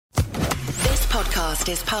podcast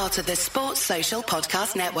is part of the Sports Social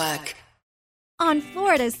Podcast Network. On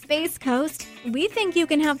Florida's Space Coast, we think you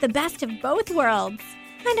can have the best of both worlds.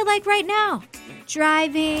 Kind of like right now.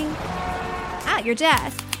 Driving, at your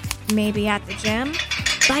desk, maybe at the gym,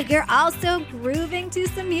 but you're also grooving to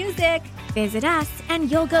some music. Visit us and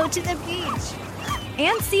you'll go to the beach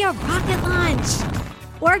and see a rocket launch.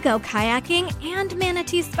 Or go kayaking and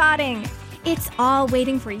manatee spotting. It's all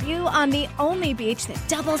waiting for you on the only beach that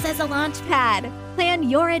doubles as a launch pad. Plan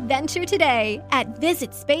your adventure today at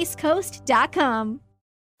visitspacecoast.com.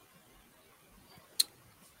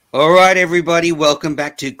 All right, everybody, welcome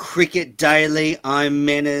back to Cricket Daily. I'm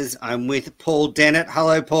Menners. I'm with Paul Dennett.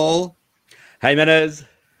 Hello, Paul. Hey, Menners.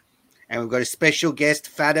 And we've got a special guest,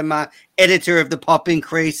 Fatima, editor of the Popping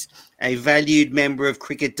Crease, a valued member of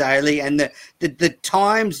Cricket Daily. And the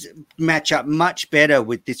times match up much better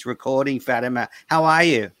with this recording, Fatima. How are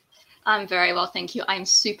you? I'm very well, thank you. I'm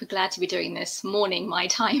super glad to be doing this morning my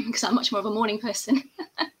time because I'm much more of a morning person.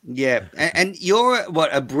 Yeah. And you're,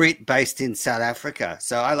 a Brit based in South Africa.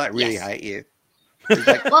 So I really hate you.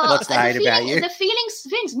 Lots to hate about you. The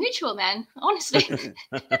feeling's mutual, man, honestly.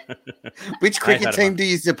 Which cricket team do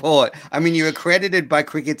you support? I mean, you're accredited by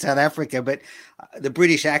Cricket South Africa, but the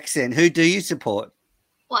British accent, who do you support?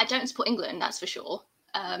 Well, I don't support England, that's for sure.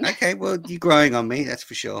 Okay, well, you're growing on me, that's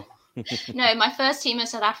for sure. No, my first team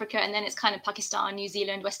is South Africa, and then it's kind of Pakistan, New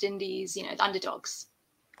Zealand, West Indies, the underdogs.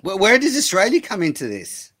 Well, where does Australia come into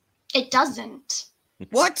this? It doesn't.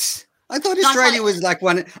 What? I thought Australia was I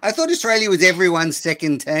thought Australia was everyone's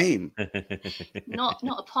second team. Not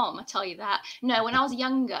a pom, I tell you that. No, when I was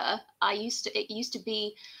younger, it used to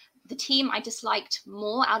be the team I disliked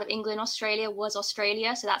more out of England and Australia was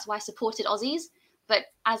Australia, so that's why I supported Aussies. But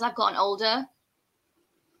as I've gotten older,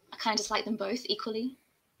 I kind of dislike them both equally.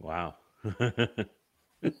 Wow. So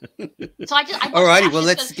all righty, well,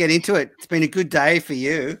 let's get into it. It's been a good day for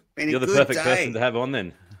you. You're the perfect person to have on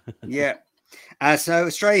then. Yeah. So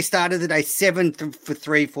Australia started the day 7th for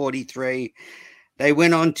 343. They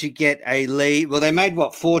went on to get a lead. Well, they made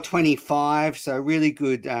 425. So really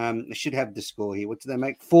good. I should have the score here. What did they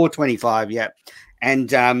make? 425. Yeah. And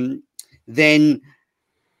then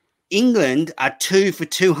England are 2 for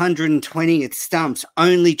 220 at stumps,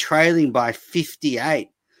 only trailing by 58.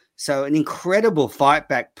 So an incredible fight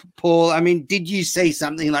back. Paul, I mean, did you see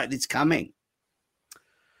something like this coming?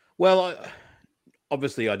 Well,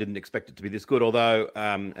 obviously, I didn't expect it to be this good, although,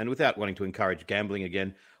 and without wanting to encourage gambling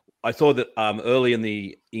again, I saw that early in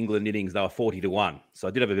the England innings, they were 40-1. So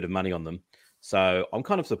I did have a bit of money on them. So I'm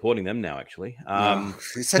kind of supporting them now, actually.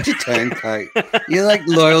 It's such a turncoat. You're like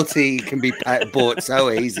loyalty can be bought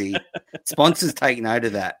so easy. Sponsors take note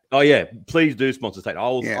of that. Oh, yeah. Please do sponsors take.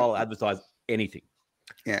 I'll advertise anything.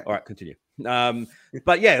 Yeah. All right, continue.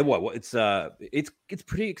 But yeah, it's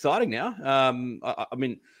pretty exciting now. I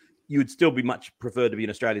mean, you would still be much preferred to be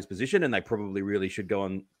in Australia's position, and they probably really should go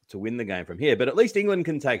on to win the game from here. But at least England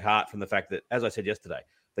can take heart from the fact that, as I said yesterday,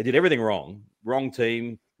 they did everything wrong. Wrong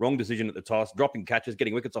team, wrong decision at the toss, dropping catches,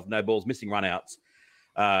 getting wickets off no balls, missing run-outs.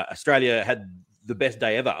 Australia had the best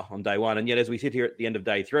day ever on day one, and yet as we sit here at the end of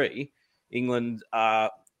day 3, England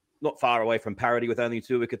are not far away from parity with only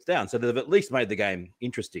 2 wickets down. So they've at least made the game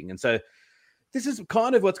interesting. And so this is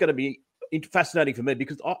kind of what's going to be fascinating for me,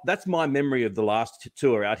 because that's my memory of the last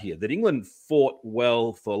tour out here, that England fought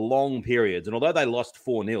well for long periods. And although they lost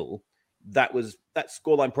 4-0, that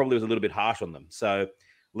scoreline probably was a little bit harsh on them. So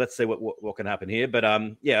let's see what can happen here. But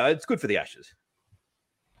yeah, it's good for the Ashes.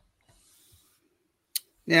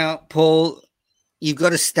 Now, Paul, you've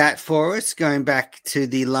got a stat for us going back to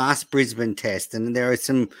the last Brisbane test. And there are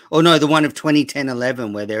the one of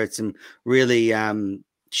 2010-11, where there are some really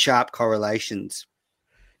sharp correlations.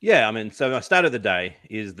 Yeah, I mean, so my start of the day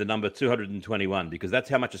is the number 221, because that's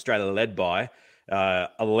how much Australia led by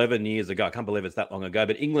 11 years ago. I can't believe it's that long ago,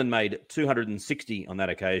 but England made 260 on that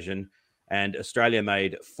occasion, and Australia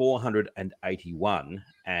made 481.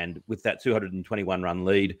 And with that 221-run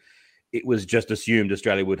lead, it was just assumed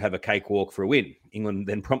Australia would have a cakewalk for a win. England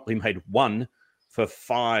then promptly made 1 for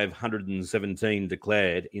 517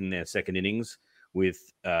 declared in their second innings,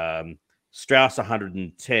 with Strauss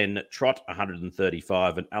 110, Trott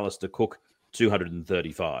 135, and Alistair Cook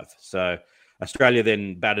 235. So Australia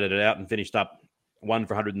then batted it out and finished up 1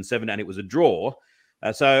 for 107, and it was a draw.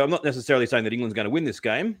 So I'm not necessarily saying that England's going to win this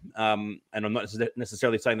game, and I'm not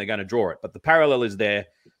necessarily saying they're going to draw it, but the parallel is there.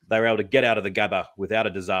 They were able to get out of the Gabba without a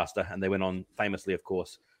disaster, and they went on famously, of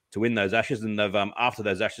course, to win those Ashes. And they've after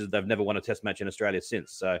those Ashes, they've never won a Test match in Australia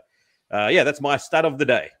since. So, yeah, that's my stat of the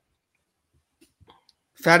day.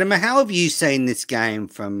 Fatima, how have you seen this game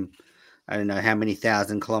from, I don't know, how many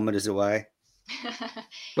thousand kilometres away?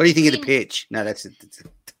 What do you think of the pitch? No, that's it.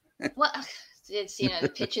 Well, it's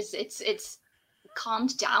the pitch is it's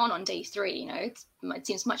calmed down on day 3. It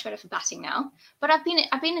seems much better for batting now. But I've been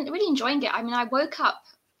really enjoying it. I mean, I woke up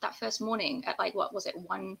that first morning at like, what was it,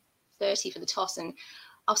 1:30 for the toss, and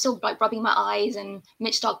I was still like rubbing my eyes, and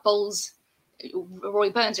Mitch Starc bowls Roy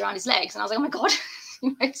Burns around his legs, and I was like, oh my god.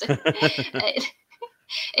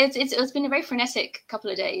 It's been a very frenetic couple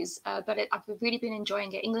of days, but I've really been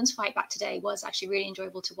enjoying it. England's fight back today was actually really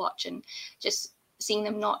enjoyable to watch, and just seeing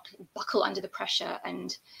them not buckle under the pressure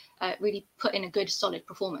and really put in a good, solid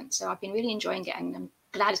performance. So I've been really enjoying it, and I'm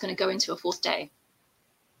glad it's going to go into a 4th day.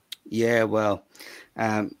 Yeah, well,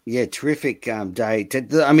 terrific day.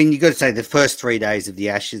 I mean, you've got to say the first 3 days of the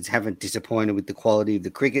Ashes haven't disappointed with the quality of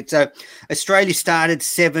the cricket. So Australia started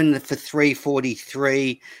 7 for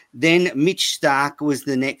 343. Then Mitch Starc was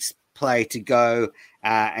the next play to go,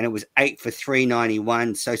 and it was 8 for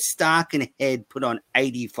 391. So Starc and Head put on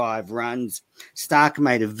 85 runs. Starc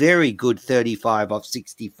made a very good 35 off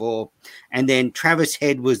 64. And then Travis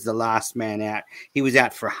Head was the last man out. He was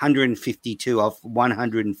out for 152 off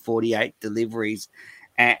 148 deliveries.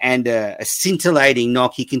 And a scintillating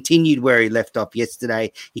knock. He continued where he left off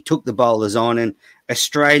yesterday. He took the bowlers on, and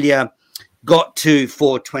Australia got to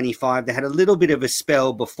 425. They had a little bit of a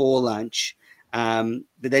spell before lunch, but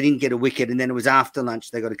they didn't get a wicket. And then it was after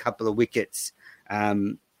lunch they got a couple of wickets.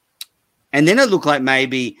 And then it looked like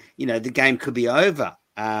maybe, the game could be over.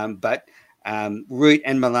 But Root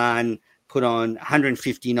and Milan put on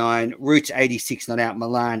 159. Root's 86 not out.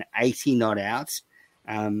 Milan 80 not out.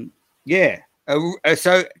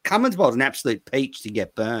 So Cummins bowled an absolute peach to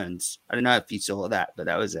get Burns. I don't know if you saw that, but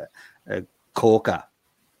that was a corker.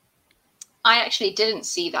 I actually didn't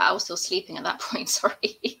see that. I was still sleeping at that point.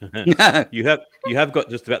 Sorry. You have got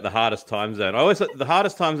just about the hardest time zone. I always thought the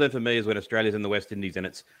hardest time zone for me is when Australia's in the West Indies and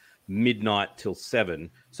it's midnight till 7.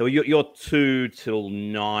 So you're 2 till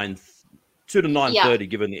 9, 2 to 9:30.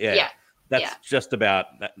 Given the that's just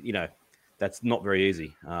about that. That's not very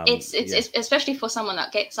easy. It's especially for someone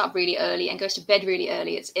that gets up really early and goes to bed really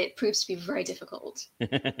early. It proves to be very difficult.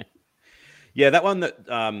 Yeah, that one that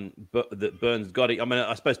Burns got. I mean,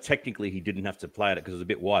 I suppose technically he didn't have to play it because it was a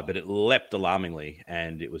bit wide, but it leapt alarmingly,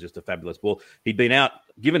 and it was just a fabulous ball. He'd been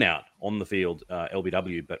given out on the field,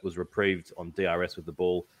 LBW, but was reprieved on DRS with the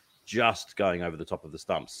ball just going over the top of the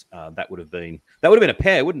stumps. That would have been a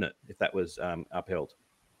pair, wouldn't it, if that was upheld?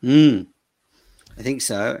 I think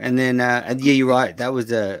so. And then, you're right. That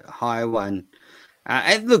was a high one.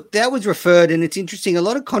 And look, that was referred, and it's interesting. A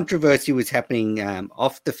lot of controversy was happening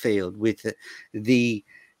off the field with the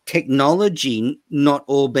technology not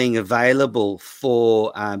all being available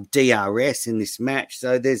for DRS in this match.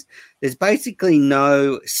 So there's basically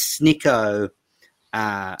no snicko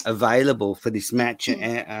available for this match,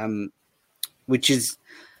 which is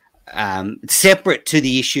separate to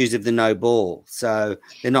the issues of the no ball. So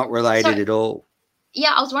they're not related at all.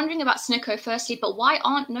 Yeah, I was wondering about Snicko firstly, but why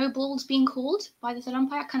aren't no balls being called by the third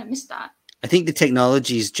umpire? I kind of missed that. I think the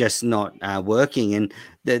technology is just not working, and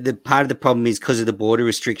the part of the problem is because of the border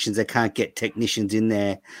restrictions. They can't get technicians in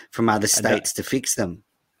there from other states to fix them.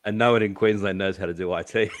 And no one in Queensland knows how to do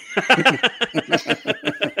IT.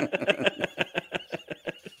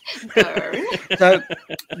 So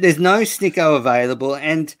there's no Snicko available,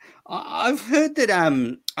 and I've heard that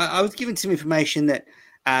I was given some information that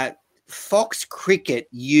Fox Cricket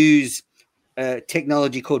use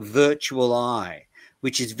technology called Virtual Eye,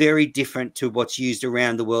 which is very different to what's used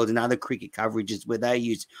around the world in other cricket coverages where they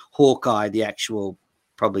use Hawkeye, the actual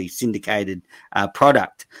probably syndicated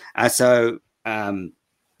product. So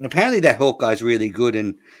apparently that Hawkeye is really good,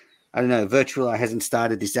 and I don't know, Virtual Eye hasn't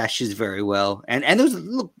started this Ashes very well. And there was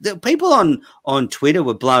the people on Twitter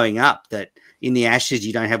were blowing up that in the Ashes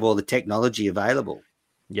you don't have all the technology available.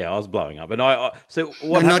 Yeah, I was blowing up. And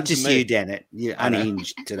not just you, Dennett. You're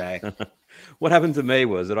unhinged today. What happened to me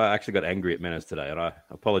was that I actually got angry at Menace today, and I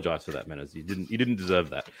apologize for that, Menace. You didn't deserve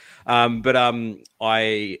that. But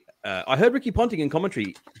I heard Ricky Ponting in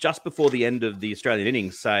commentary just before the end of the Australian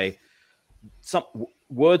innings say some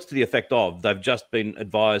words to the effect of they've just been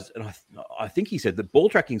advised, and I think he said that ball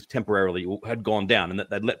trackings temporarily had gone down, and that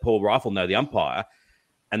they'd let Paul Rifle know, the umpire,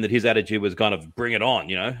 and that his attitude was kind of bring it on,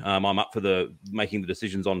 I'm up for making the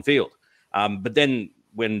decisions on field. But then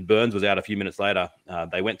when Burns was out a few minutes later,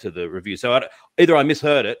 they went to the review. So either I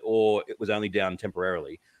misheard it or it was only down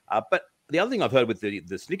temporarily. But the other thing I've heard with the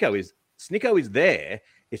Snicko is there.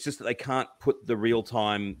 It's just that they can't put the real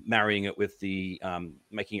time, marrying it with the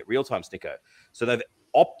making it real time Snicko. So they've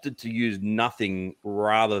opted to use nothing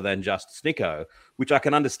rather than just Snicko, which I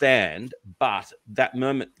can understand. But that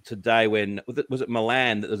moment today when, was it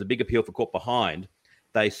Milan, that there's a big appeal for caught behind,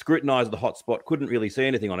 they scrutinised the hot spot, couldn't really see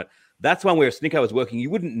anything on it. That's one where Snicko was working. You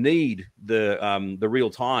wouldn't need the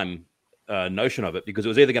real-time notion of it because it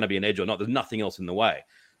was either going to be an edge or not. There's nothing else in the way.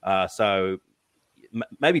 So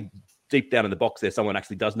maybe deep down in the box there, someone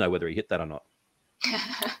actually does know whether he hit that or not.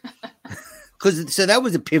 So that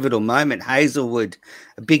was a pivotal moment. Hazelwood,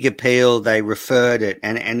 a big appeal, they referred it.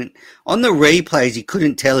 And on the replays, you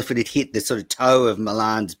couldn't tell if it had hit the sort of toe of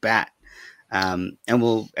Milan's bat. And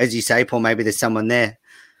well, as you say, Paul, maybe there's someone there.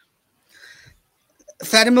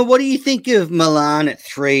 Fatima, what do you think of Milan at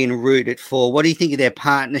 3 and Root at 4? What do you think of their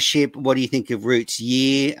partnership? What do you think of Root's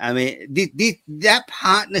year? I mean, that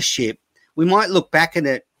partnership, we might look back at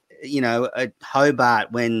it, at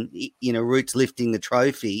Hobart when, Root's lifting the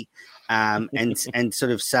trophy and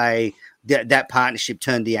sort of say that partnership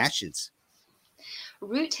turned the ashes.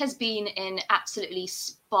 Root has been in absolutely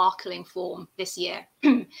sparkling form this year.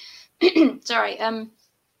 Sorry.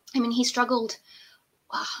 He struggled.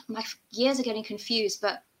 My years are getting confused,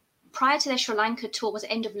 but prior to their Sri Lanka tour was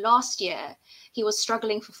the end of last year. He was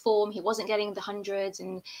struggling for form. He wasn't getting the hundreds,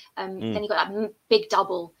 and then he got that big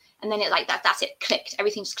double, and then that's it, clicked.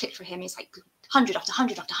 Everything just clicked for him. He's like 100 after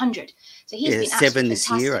 100 after 100. So he's been 7 this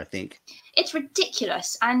fantastic. year, I think. It's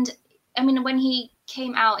ridiculous. And when he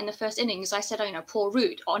came out in the first innings, I said, poor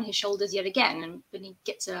Root on his shoulders yet again, and when he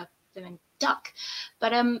gets a duck,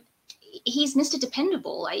 but he's Mr.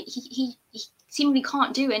 Dependable. He seemingly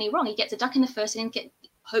can't do any wrong. He gets a duck in the first inning,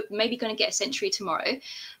 maybe going to get a century tomorrow.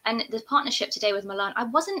 And the partnership today with Milan, I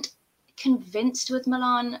wasn't convinced with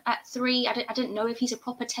Milan at 3. I didn't know if he's a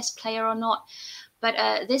proper test player or not.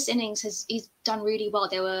 But this innings, he's done really well.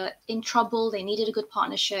 They were in trouble. They needed a good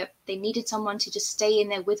partnership. They needed someone to just stay in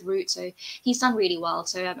there with Root. So he's done really well.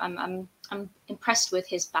 So I'm impressed with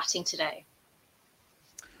his batting today.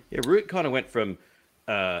 Yeah, Root kind of went from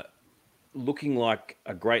looking like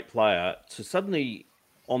a great player to suddenly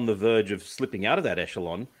on the verge of slipping out of that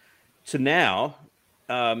echelon to now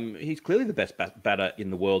he's clearly the best batter in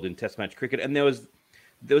the world in Test match cricket. And there was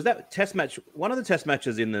that Test match, one of the Test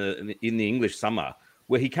matches in the English summer,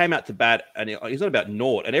 where he came out to bat and he's not about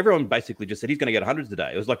naught, and everyone basically just said he's going to get 100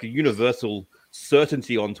 today. It was like a universal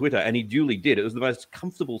certainty on Twitter, and he duly did. It was the most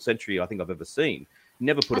comfortable century I think I've ever seen.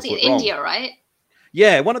 Never put a foot wrong. India, right?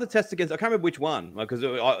 Yeah, one of the tests against, I can't remember which one, because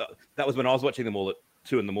that was when I was watching them all at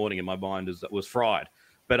 2 a.m. and my mind was fried.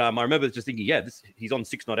 But I remember just thinking, he's on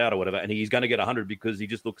 6 not out or whatever, and he's going to get 100 because he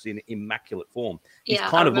just looks in immaculate form. He's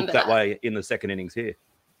kind of looked that way in the second innings here.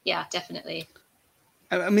 Yeah, definitely.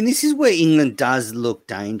 I mean, this is where England does look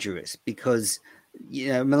dangerous because,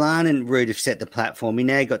 Milan and Root have set the platform. We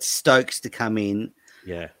now got Stokes to come in.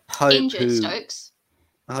 Yeah. Injured Stokes.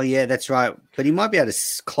 Oh, yeah, that's right. But he might be able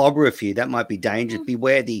to clobber a few. That might be dangerous.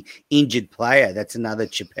 Beware the injured player. That's another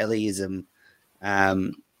Chappelleism.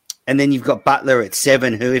 And then you've got Butler at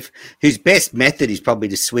 7, whose best method is probably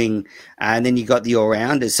to swing. And then you've got the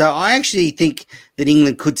all-rounders. So I actually think that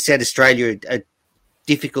England could set Australia a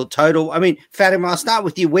difficult total. I mean, Fatima, I'll start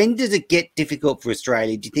with you. When does it get difficult for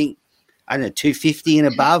Australia? Do you think, 250 and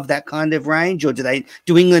above, that kind of range? Or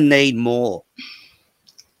do England need more?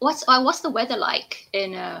 What's the weather like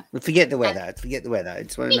in Forget the weather. Forget the weather.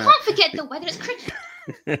 You can't forget the weather. It's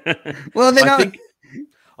cricket. Well, then I think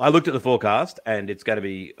I looked at the forecast, and it's going to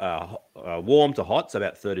be warm to hot, so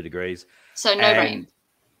about 30 degrees. So no rain.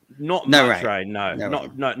 Not much rain. No,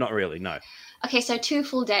 not really. No. Okay, so 2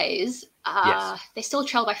 full days. Yes. They still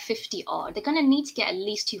trail by 50 odd. They're going to need to get at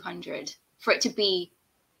least 200 for it to be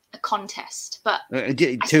a contest. But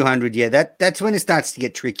 200, that's when it starts to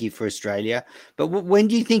get tricky for Australia. But when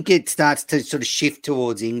do you think it starts to sort of shift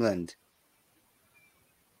towards England?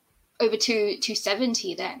 Over to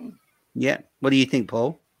 270 then. Yeah. What do you think,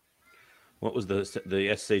 Paul? What was the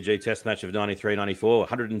SCG Test match of 93-94?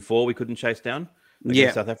 104 we couldn't chase down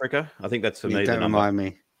against South Africa. I think that's for me. Don't remind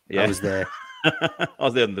me. Yeah. I was there. I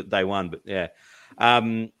was there on day one, but yeah.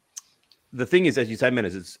 The thing is, as you say,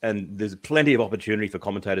 Menes, and there's plenty of opportunity for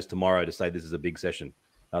commentators tomorrow to say this is a big session.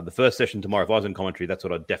 The first session tomorrow, if I was in commentary, that's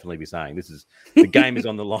what I'd definitely be saying. The game is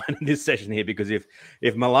on the line in this session here, because if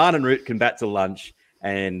Milan and Root can bat to lunch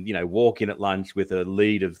and walk in at lunch with a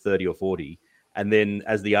lead of 30 or 40, and then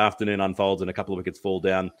as the afternoon unfolds and a couple of wickets fall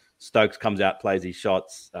down, Stokes comes out, plays his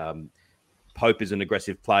shots. Pope is an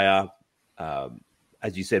aggressive player.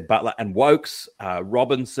 As you said, Butler and Wokes,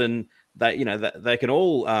 Robinson, they can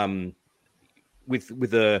all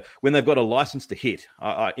when they've got a license to hit.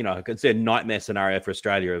 I could see a nightmare scenario for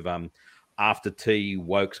Australia of after tea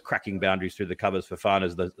Wokes cracking boundaries through the covers for fun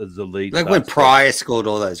as the lead. Like when Pryor scored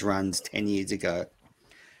all those runs 10 years ago.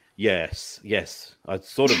 Yes. I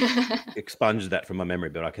sort of expunged that from my memory,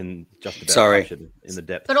 but I can just about catch it in the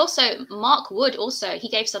depth. But also, Mark Wood he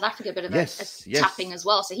gave South Africa a bit of a tapping as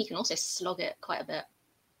well, so he can also slog it quite a bit.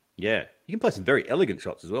 Yeah, he can play some very elegant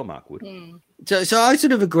shots as well, Mark Wood. So I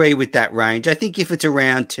sort of agree with that range. I think if it's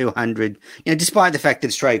around 200, despite the fact that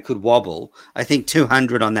Australia could wobble, I think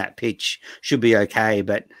 200 on that pitch should be okay.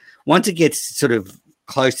 But once it gets sort of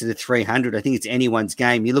close to the 300, I think it's anyone's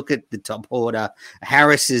game. You look at the top order,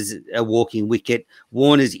 Harris is a walking wicket,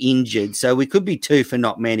 Warner's injured, so we could be 2 for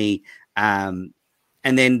not many.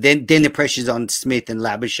 And then the pressure's on Smith and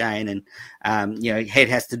Labuschagne, and Head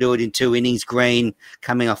has to do it in 2 innings. Green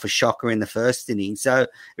coming off a shocker in the first inning, so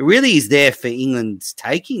it really is there for England's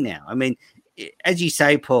taking now. I mean, as you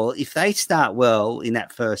say, Paul, if they start well in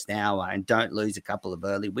that first hour and don't lose a couple of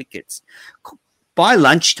early wickets, by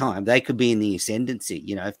lunchtime they could be in the ascendancy.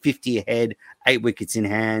 50 ahead, 8 wickets in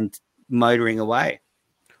hand, motoring away.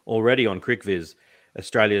 Already on CricViz,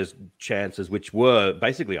 Australia's chances, which were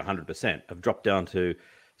basically 100%, have dropped down to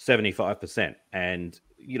 75%. And,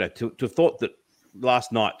 to have thought that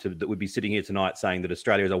last night that we'd be sitting here tonight saying that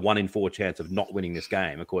Australia has a 1 in 4 chance of not winning this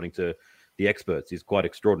game, according to the experts, is quite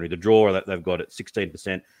extraordinary. The draw that they've got at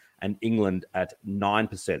 16% and England at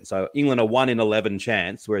 9%. So England a 1 in 11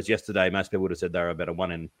 chance, whereas yesterday most people would have said they were about a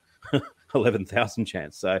 1 in 11,000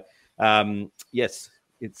 chance. So, yes,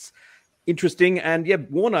 it's interesting. And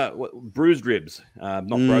Warner, bruised ribs, not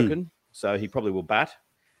broken, so he probably will bat.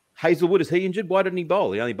 Hazelwood, is he injured? Why didn't he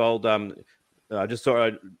bowl? He only bowled. I just saw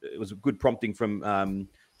it was a good prompting from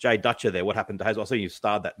Jay Dutcher there. What happened to Hazel? I see you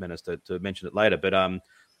starred that, Minister, to mention it later. But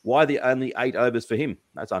why the only 8 overs for him?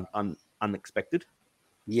 That's unexpected.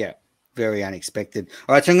 Yeah, very unexpected.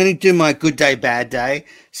 All right, so I'm going to do my good day, bad day.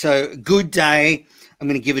 So good day, I'm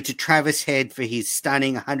going to give it to Travis Head for his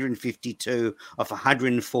stunning 152 off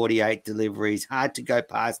 148 deliveries. Hard to go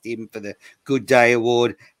past him for the good day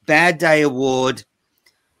award. Bad day award,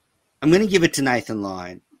 I'm going to give it to Nathan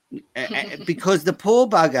Lyon. Because the poor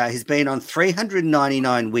bugger has been on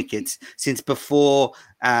 399 wickets since before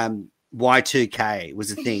Y2K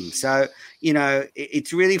was a thing. So,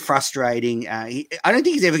 it's really frustrating. I don't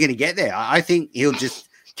think he's ever going to get there. I think he'll just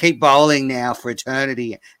keep bowling now for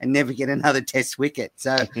eternity and never get another test wicket.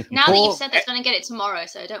 So now that you've said that's going to get it tomorrow,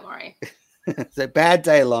 so don't worry. So bad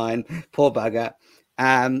day line, poor bugger.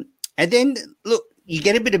 And then, look, you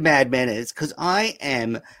get a bit of mad manners because I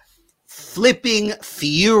am flipping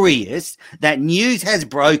furious that news has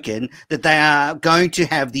broken that they are going to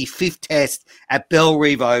have the 5th test at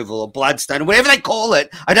Bellerive Oval or Bloodstone, whatever they call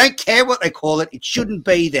it. I don't care what they call it. It shouldn't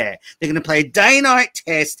be there. They're going to play a day-night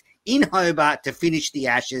test in Hobart to finish the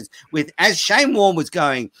Ashes with, as Shane Warne was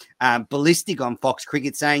going ballistic on Fox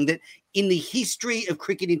Cricket, saying that in the history of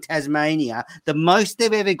cricket in Tasmania, the most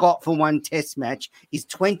they've ever got for one test match is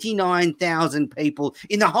 29,000 people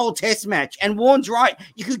in the whole test match. And Warren's right.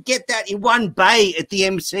 You could get that in one bay at the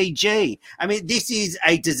MCG. I mean, this is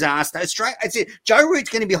a disaster. I said, Joe Root's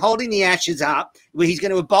going to be holding the Ashes up, where he's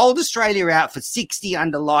going to have bowled Australia out for 60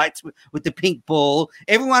 under lights with the pink ball.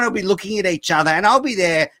 Everyone will be looking at each other, and I'll be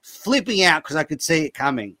there flipping out because I could see it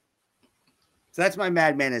coming. So that's my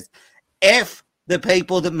mad manners. F the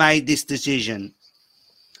people that made this decision.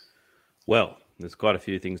 Well, there's quite a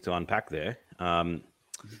few things to unpack there.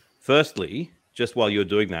 Firstly, just while you were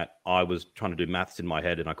doing that, I was trying to do maths in my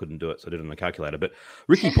head and I couldn't do it, so I did it on the calculator. But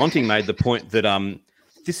Ricky Ponting made the point that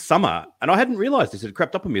this summer, and I hadn't realised this, it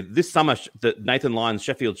crept up on me, this summer that Nathan Lyon's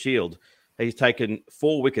Sheffield Shield, he's taken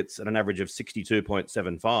 4 wickets at an average of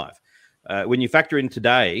 62.75. When you factor in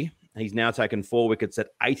today, he's now taken 4 wickets at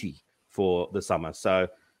 80 for the summer. So,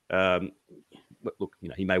 look,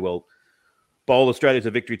 he may well bowl Australia to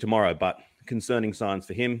victory tomorrow, but concerning signs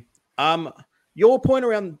for him. Your point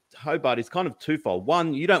around Hobart is kind of twofold.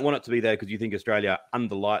 One, you don't want it to be there because you think Australia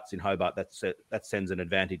under lights in Hobart, that sends an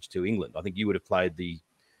advantage to England. I think you would have played the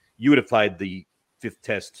 5th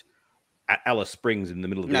test at Alice Springs in the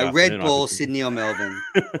middle of the afternoon. Red Ball, Sydney or Melbourne.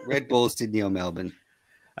 Red Ball, Sydney or Melbourne.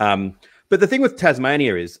 But the thing with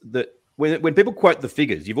Tasmania is that when people quote the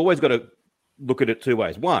figures, you've always got to look at it 2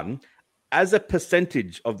 ways. One, as a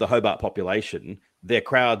percentage of the Hobart population, their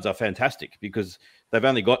crowds are fantastic because they've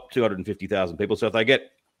only got 250,000 people. So if they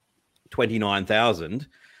get 29,000,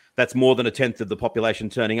 that's more than a tenth of the population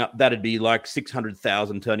turning up. That'd be like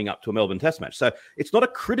 600,000 turning up to a Melbourne Test match. So it's not a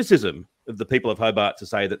criticism of the people of Hobart to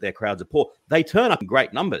say that their crowds are poor. They turn up in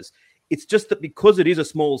great numbers. It's just that because it is a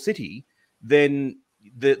small city, then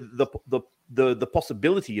the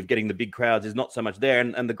possibility of getting the big crowds is not so much there,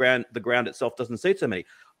 and the ground itself doesn't seat so many.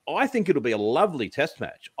 I think it'll be a lovely test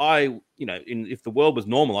match. If the world was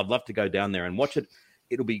normal, I'd love to go down there and watch it.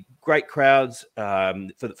 It'll be great crowds for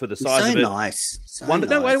the size of it. Nice.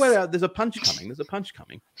 No, wait. There's a punch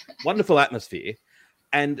coming. Wonderful atmosphere.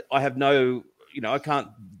 And I have I can't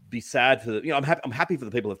be sad for I'm happy for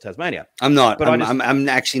the people of Tasmania. I'm not. But I'm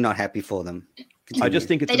actually not happy for them. Continue. I just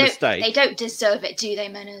think it's a mistake. They don't deserve it, do they,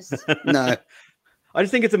 Manners? No. I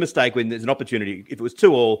just think it's a mistake when there's an opportunity. If it was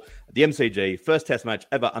 2-2 at the MCG, first test match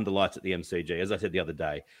ever under lights at the MCG, as I said the other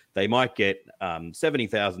day, they might get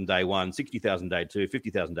 70,000 day one, 60,000 day two,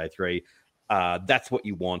 50,000 day three. That's what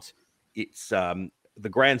you want. It's the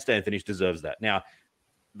grandstand finish deserves that. Now,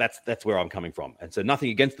 that's where I'm coming from. And so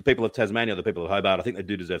nothing against the people of Tasmania or the people of Hobart. I think they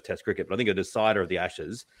do deserve test cricket, but I think a decider of the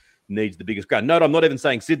Ashes needs the biggest ground. Note, I'm not even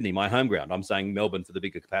saying Sydney, my home ground. I'm saying Melbourne for the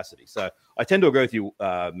bigger capacity. So I tend to agree with you,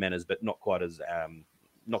 Manners, but not quite as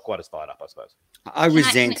fired up, I suppose. I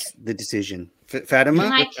resent the decision.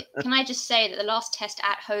 Fatima? Can I just say that the last test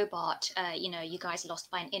at Hobart, you guys lost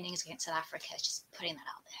by an innings against South Africa. Just putting that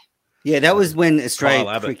out there. Yeah, that was when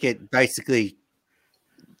Australia cricket basically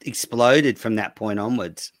exploded from that point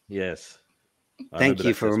onwards. Yes. Thank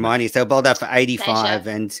you for reminding us. They were bowled out for 85,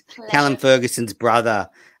 and Callum Ferguson's brother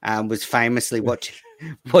was famously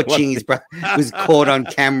watching his brother was caught on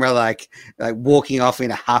camera like walking off in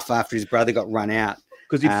a huff after his brother got run out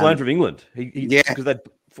because he'd flown from England. Because they'd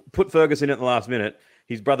put Ferguson in at the last minute.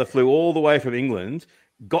 His brother flew all the way from England,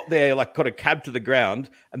 got there, got a cab to the ground,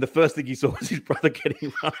 and the first thing he saw was his brother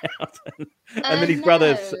getting run out, and then his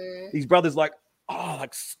brother's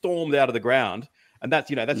stormed out of the ground. And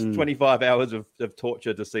that's 25 hours of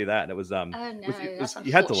torture to see that. And it was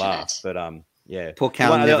you had to laugh, but yeah. Poor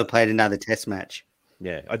Callum never played another test match.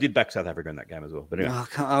 Yeah, I did back South Africa in that game as well. But anyway.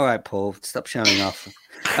 All right, Paul, stop showing off.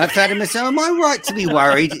 Fatima, so am I right to be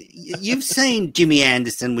worried? You've seen Jimmy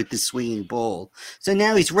Anderson with the swinging ball. So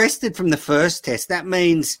now he's rested from the first test. That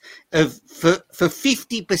means for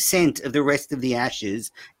 50% of the rest of the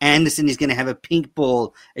Ashes, Anderson is going to have a pink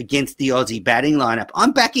ball against the Aussie batting lineup.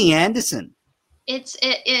 I'm backing Anderson.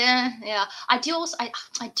 Yeah. I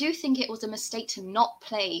do think it was a mistake to not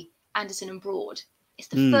play Anderson and Broad. It's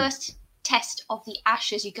the first test of the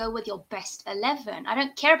Ashes. You go with your best 11. I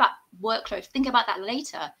don't care about workload. Think about that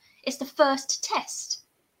later. It's the first test.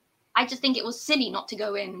 I just think it was silly not to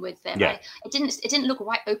go in with them. Yeah. It didn't look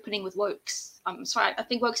right opening with Wokes. I'm sorry. I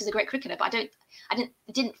think Wokes is a great cricketer, but it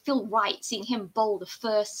didn't feel right seeing him bowl the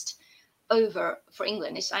first over for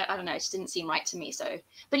England. I don't know. It just didn't seem right to me. So,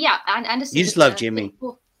 but yeah, and Anderson. You just love Jimmy.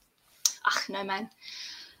 No, man.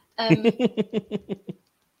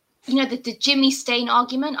 The Jimmy Stain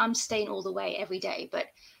argument. I'm Stain all the way every day. But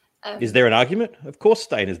is there an argument? Of course,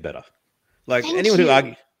 Stain is better. Who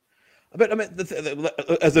argues. But I mean,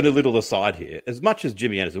 as a little aside here, as much as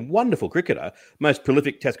Jimmy Anderson, wonderful cricketer, most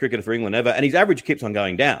prolific Test cricketer for England ever, and his average keeps on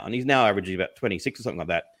going down. He's now averaging about 26 or something like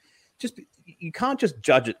that. You can't just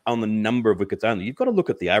judge it on the number of wickets only. You've got to look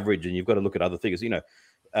at the average, and you've got to look at other figures.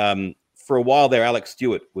 For a while there, Alex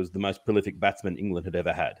Stewart was the most prolific batsman England had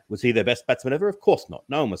ever had. Was he their best batsman ever? Of course not.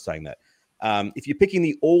 No one was saying that. If you're picking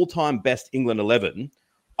the all-time best England 11,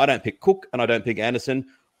 I don't pick Cook and I don't pick Anderson.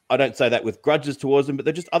 I don't say that with grudges towards them, but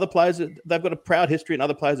they're just other players. They've got a proud history, and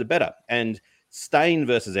other players are better. And Stain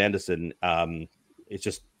versus Anderson, it's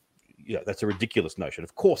just, that's a ridiculous notion.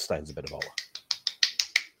 Of course, Stain's a better bowler.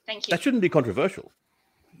 Thank you. That shouldn't be controversial.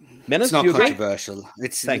 Menace, it's not controversial.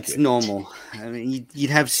 It's normal. I mean,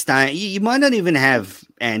 you'd have Stain. You might not even have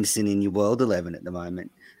Anderson in your world 11 at the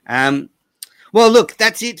moment. Well, look,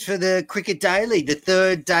 that's it for the Cricket Daily, the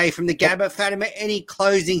third day from the Gabba. Fatima, any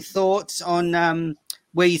closing thoughts on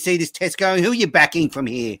where you see this test going? Who are you backing from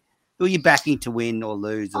here? Who are you backing to win or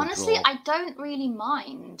lose? Honestly, draw? I don't really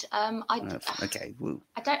mind. Okay, well,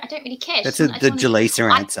 I don't really care. That's the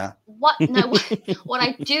Jalisa answer. What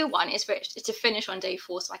I do want is for it to finish on day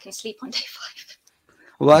 4, so I can sleep on day 5.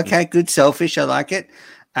 Well, okay, good, selfish. I like it.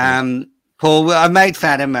 Paul, I made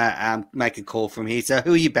Fatima make a call from here. So,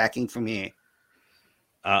 who are you backing from here?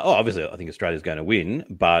 Obviously, I think Australia's going to win,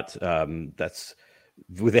 but that's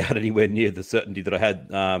without anywhere near the certainty that I had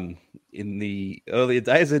in the earlier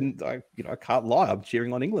days. And I can't lie, I'm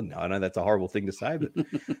cheering on England now. I know that's a horrible thing to say, but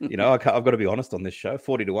I've got to be honest on this show.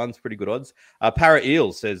 40-1 is pretty good odds. Para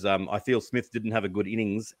Eel says, I feel Smith didn't have a good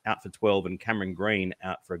innings, out for 12, and Cameron Green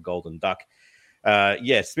out for a golden duck.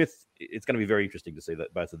 Smith, it's going to be very interesting to see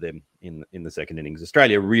that both of them in the second innings.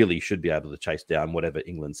 Australia really should be able to chase down whatever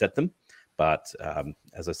England set them. But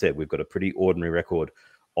as I said, we've got a pretty ordinary record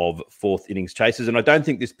of fourth innings chases. And I don't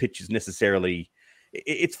think this pitch is necessarily,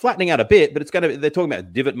 it's flattening out a bit, but they're talking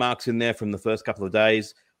about divot marks in there from the first couple of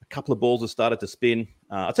days. A couple of balls have started to spin.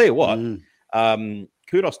 I'll tell you what,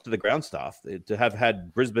 kudos to the ground staff to have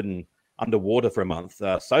had Brisbane underwater for a month.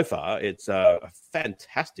 So far, it's a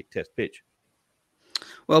fantastic test pitch.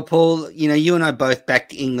 Well, Paul, you and I both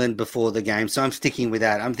backed England before the game, so I'm sticking with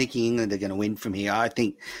that. I'm thinking England are going to win from here. I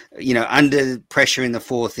think, under pressure in the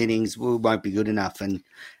fourth innings, we won't be good enough. And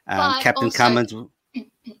Captain Cummins...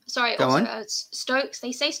 Sorry, Go also, on. Stokes,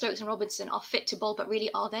 they say Stokes and Robinson are fit to bowl, but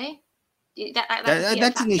really, are they?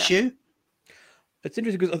 That's an issue. It's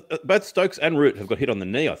interesting because both Stokes and Root have got hit on the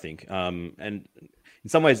knee, I think. And in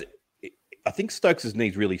some ways, I think Stokes'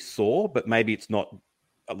 knee's really sore, but maybe it's not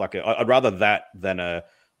I'd rather that than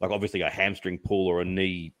obviously a hamstring pull or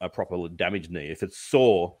a proper damaged knee. If it's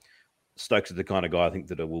sore, Stokes is the kind of guy I think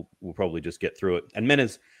that will probably just get through it. And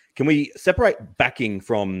Menners, can we separate backing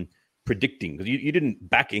from predicting? Because you didn't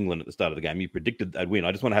back England at the start of the game. You predicted they'd win.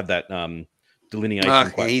 I just want to have that delineation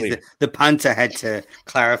quite clear. The punter had to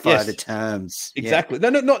clarify the terms. Exactly. Yeah.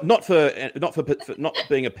 No, not for not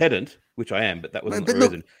being a pedant, which I am, but that wasn't the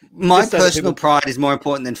reason. My personal pride is more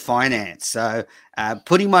important than finance. So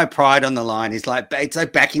putting my pride on the line is it's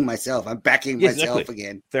like backing myself. I'm backing myself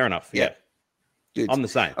again. Fair enough. Yeah. Good. I'm the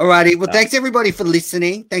same. All righty. Well, thanks everybody for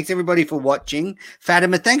listening. Thanks everybody for watching.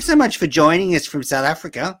 Fatima, thanks so much for joining us from South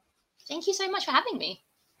Africa. Thank you so much for having me.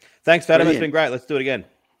 Thanks, Fatima. It's been great. Let's do it again.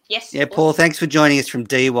 Yes. Yeah, Paul, thanks for joining us from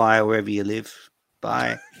DY or wherever you live.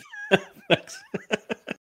 Bye. Thanks.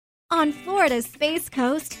 On Florida's Space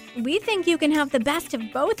Coast, we think you can have the best of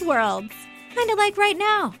both worlds. Kind of like right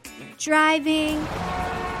now. Driving,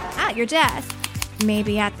 at your desk,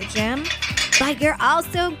 maybe at the gym, but you're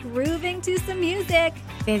also grooving to some music.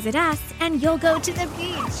 Visit us and you'll go to the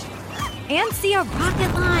beach and see a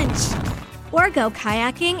rocket launch. Or go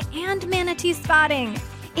kayaking and manatee spotting.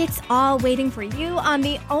 It's all waiting for you on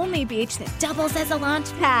the only beach that doubles as a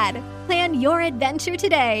launch pad. Plan your adventure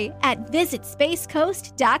today at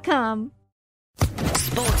visitspacecoast.com.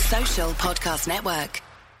 Sports Social Podcast Network.